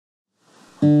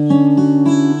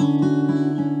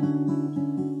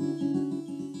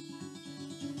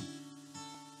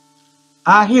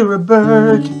I hear a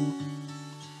bird,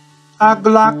 a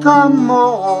Glocca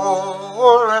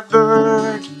Morra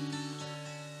bird.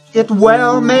 It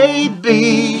well may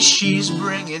be she's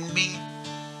bringing me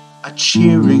a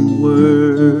cheering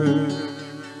word.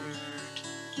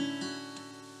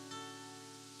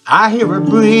 I hear a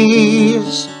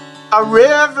breeze, a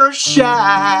river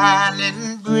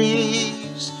shining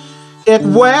breeze. It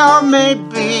well may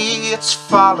be it's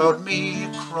followed me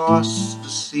across the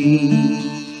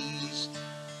seas.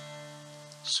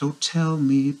 So tell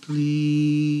me please,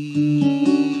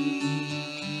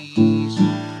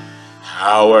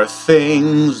 how are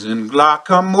things in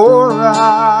Glocca Morra?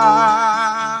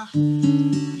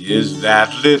 Is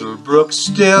that little brook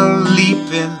still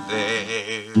leaping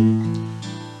there?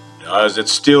 Does it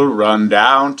still run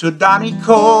down to Donny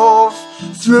Cove,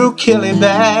 through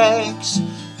Killybanks,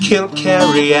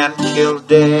 Kilkerry and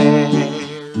Kildare?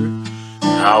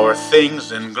 How are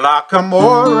things in Glocca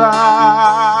Morra?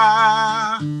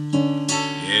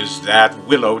 Is that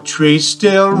willow tree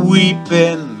still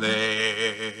weeping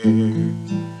there?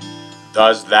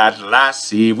 Does that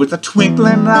lassie with a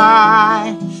twinkling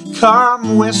eye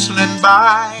come whistling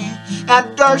by?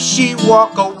 And does she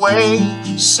walk away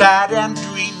sad and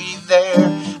dreamy there,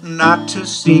 not to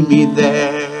see me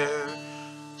there?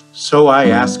 So I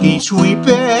ask each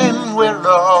weeping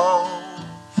willow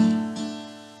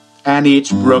and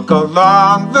each brook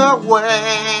along the way,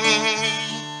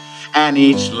 and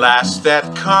each lass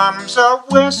that comes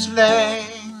a-whistling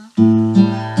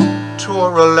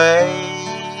touralay.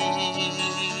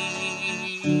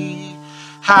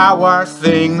 How are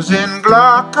things in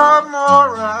Glocca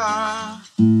Morra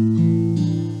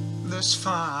this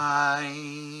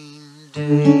fine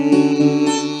day?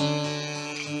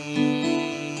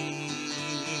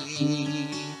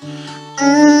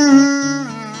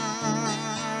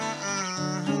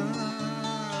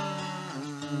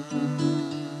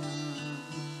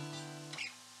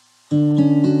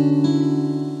 Mm-hmm.